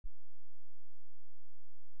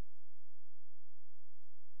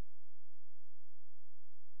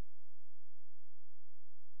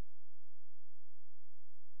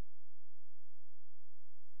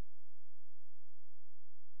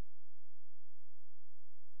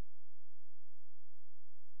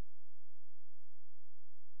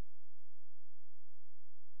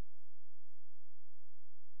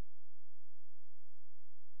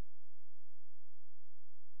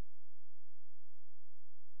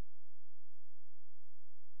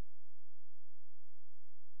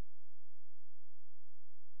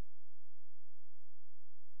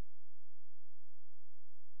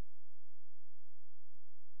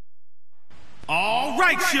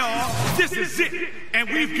right, y'all, this is it. And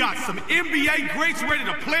we've got some NBA greats ready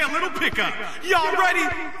to play a little pickup. Y'all ready?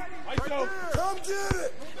 Come get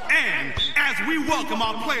it. And as we welcome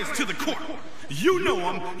our players to the court, you know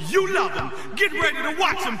them, you love them. Get ready to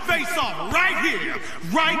watch them face off right here,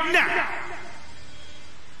 right now.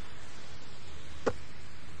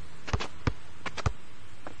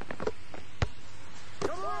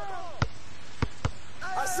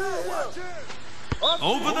 I see it.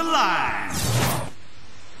 Over the line.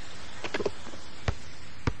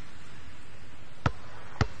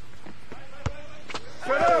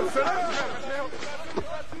 Sit up.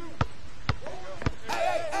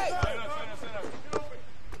 Hey.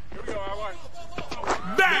 Here we go, all right.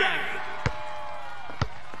 Bang!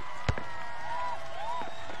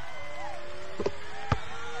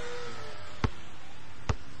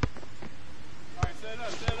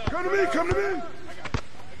 Come to me.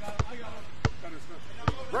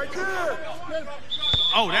 Right there.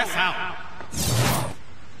 Oh, that's out.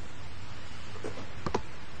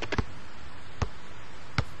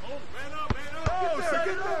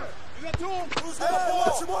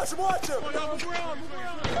 Watch him.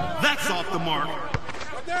 That's off the mark.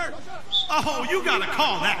 Right there. Oh, you gotta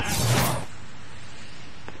call that.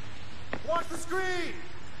 Watch the screen.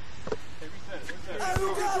 Hey,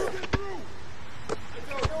 who got it?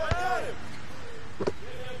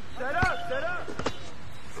 Set up.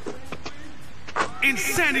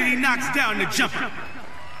 Insanity knocks down the jumper.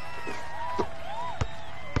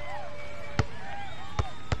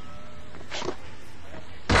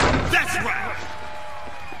 That's right.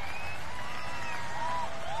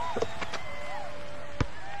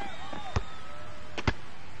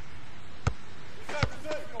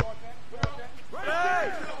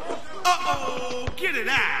 Uh-oh, get it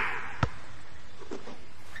out.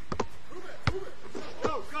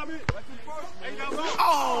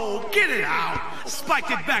 Oh, get it out.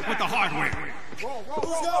 Spiked it back with the hardware.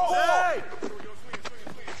 Who's got ball?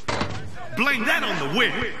 Blame that on the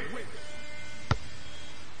win.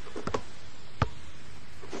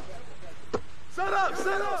 Set up.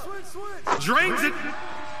 Switch. Drains it.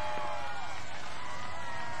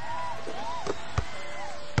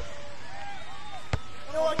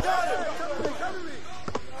 I got it. Come to me.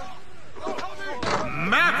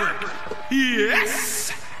 Maverick.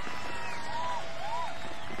 Yes.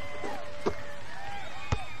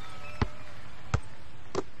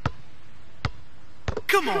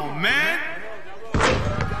 Come on, man.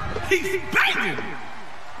 He's banging.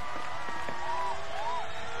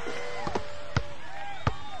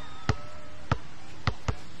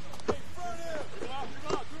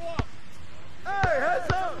 Hey,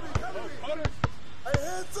 heads up. Hey,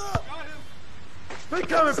 heads up. Pick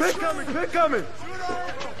coming.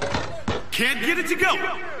 Can't get it to go.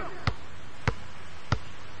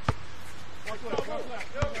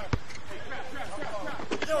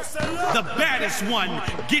 The baddest one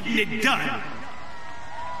getting it done.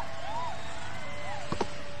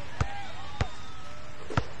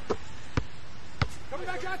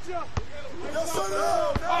 I got you. No.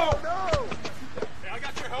 Hey, I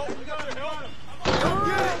got your help.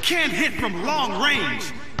 Can't hit from long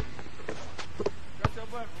range.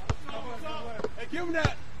 Hey, give him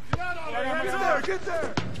that. Get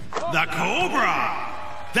there. The Cobra.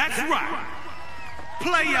 That's right.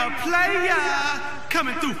 Player,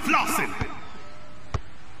 coming through flossing.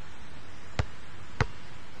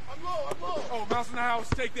 I'm low. Oh, mouse in the house.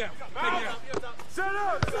 Take that. Set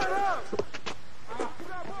up.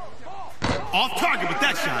 Off target with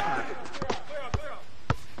that shot.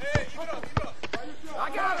 Hey, keep it up. I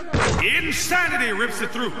got him. Insanity rips it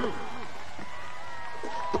through.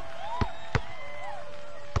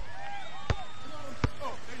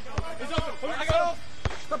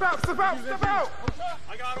 Step out.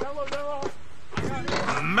 I got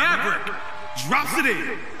him. Maverick drops it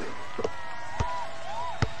in.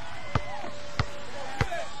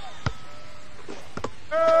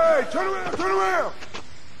 Hey, turn around.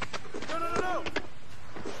 No.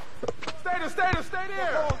 Stay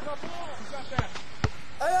there.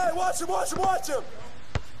 Hey, watch him.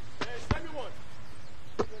 Hey, send me one.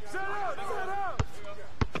 Set up.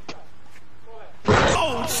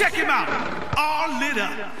 Oh, check him out. All lit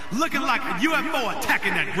up. Looking like a UFO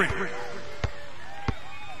attacking that rim.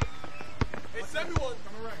 Hey, send me one.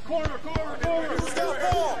 Corner. Who's got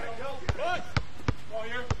ball? What? Ball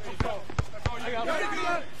here. I got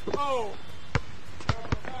it. Oh.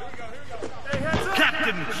 Here we go. Hey, heads up.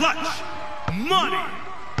 Captain Clutch. Money.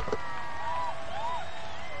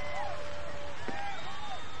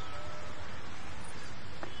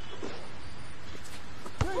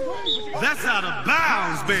 That's out of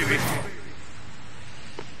bounds, baby.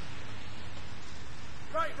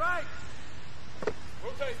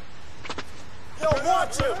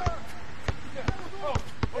 Watch him.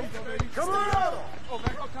 Come on. Oh,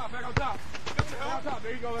 back on top, back on top. Back on top,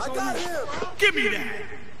 there you go. I got him. Give me that.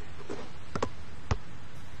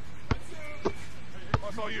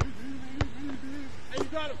 That's all you. Hey, you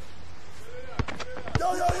got him.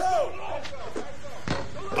 Yo, yo, yo.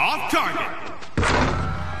 Off target.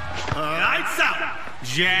 Lights out.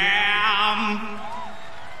 Jam.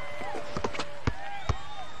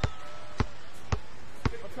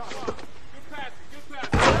 Good pass.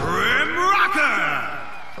 Rim rocker.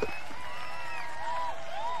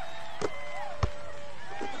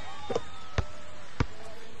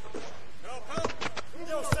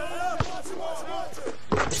 Yo, set it up. Watch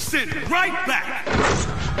it. Sent right back.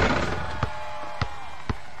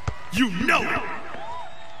 You know it.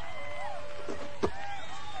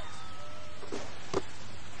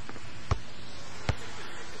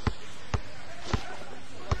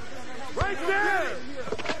 Right there.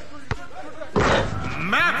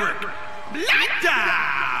 Maverick.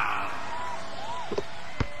 Lockdown.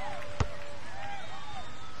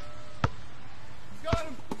 Got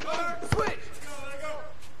him. Switch.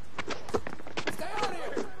 Stay out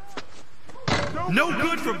here. No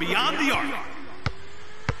good from beyond the arc.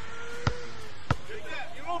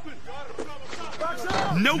 You open. Got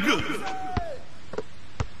him. No good.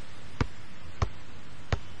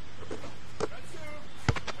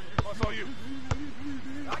 That's all you.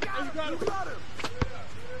 I got him. You got him.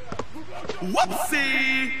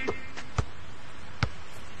 Whoopsie.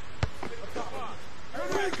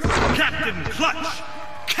 Captain Clutch.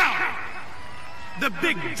 Counter. The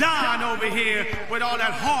big Don over here with all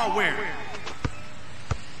that hardware.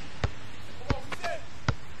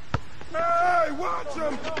 Hey, watch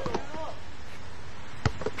him.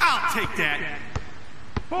 I'll take that.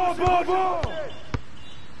 Ball.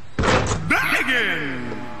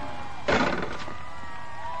 Baggin.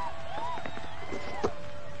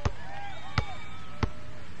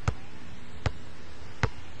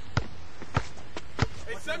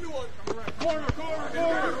 Hey, send me one. Corner.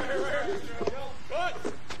 Cut.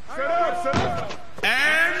 Set up.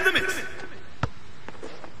 And the miss.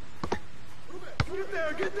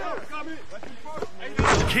 Get there. Come in.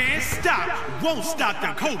 Can't stop, won't stop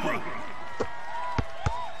the Cobra.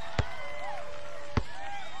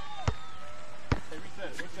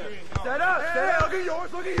 Set up.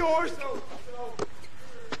 Look at yours.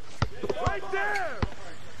 Right there.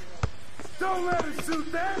 Don't let him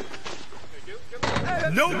shoot that.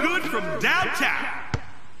 No good from downtown.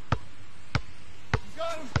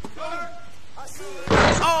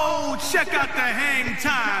 Oh, check out the hang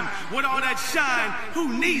time. With all that shine,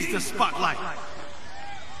 who needs the spotlight?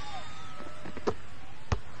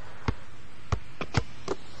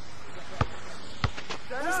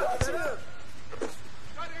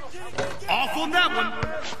 Off on that one.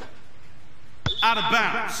 Out of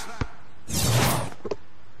bounds.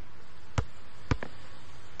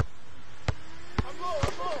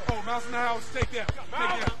 Oh, mouse in the house. Take that.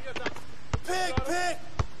 Pick.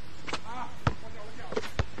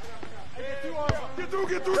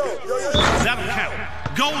 Get through. Yo. That'll count.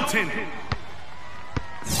 Goaltending.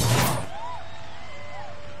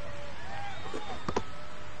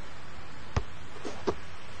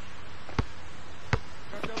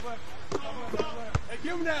 Hey,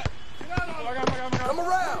 give him that. I got him. Come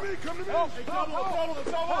around. Come to me.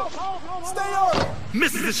 Stay on it.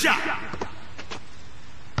 Misses the shot.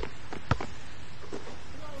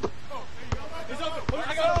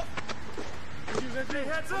 I got him.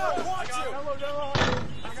 Heads up. Watch him.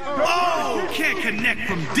 Oh, can't connect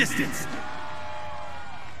from distance.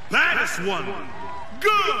 That is one.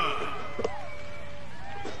 Good.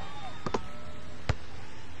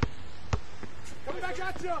 Coming back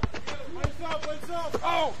at you. Lights up.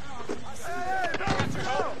 Oh.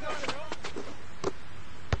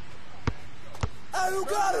 Hey, who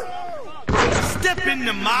got him? Step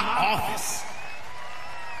into my office.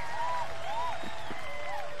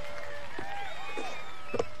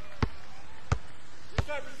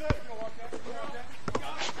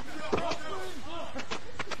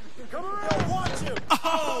 Come around. Watch him.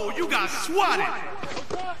 Oh, you got swatted.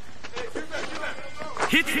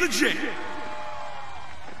 Hits the jet.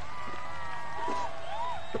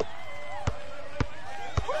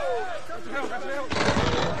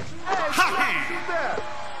 Hot hand.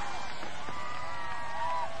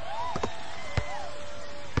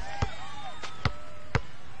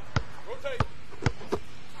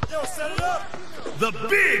 Yo, set it up. The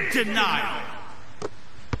big denial.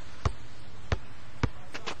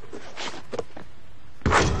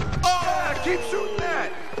 Oh, Keep shooting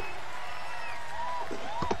that.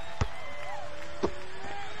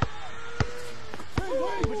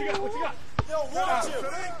 What you got? Yo, watch him.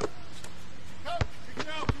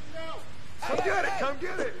 Come get it, come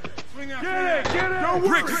get it. Swing out. Get it.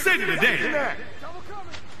 Brick City today.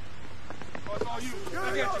 Oh, it's all you.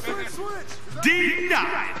 I got you. Switch. D9. All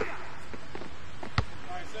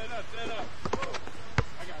right, set up.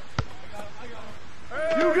 I got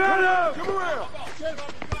it. You got him. Come around.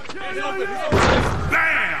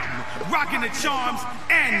 Bam! Rocking the charms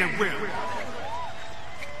and the whip.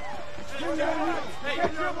 Hey,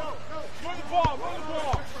 run the ball.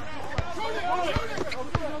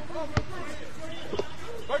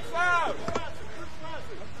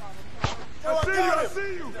 I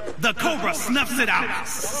see you. The Cobra snuffs it out.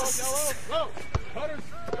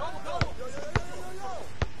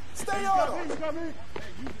 Stay on him.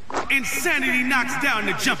 Insanity knocks down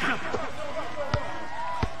the jumper.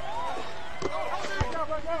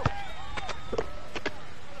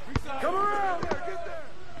 Come around there. Get there.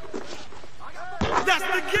 That's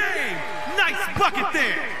the game. Nice bucket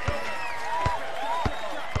there.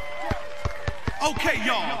 Okay,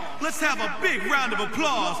 y'all, let's have a big round of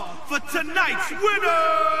applause for tonight's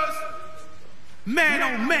winners. Man,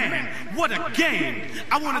 oh man, what a game.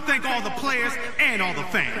 I want to thank all the players and all the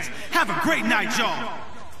fans. Have a great night, y'all.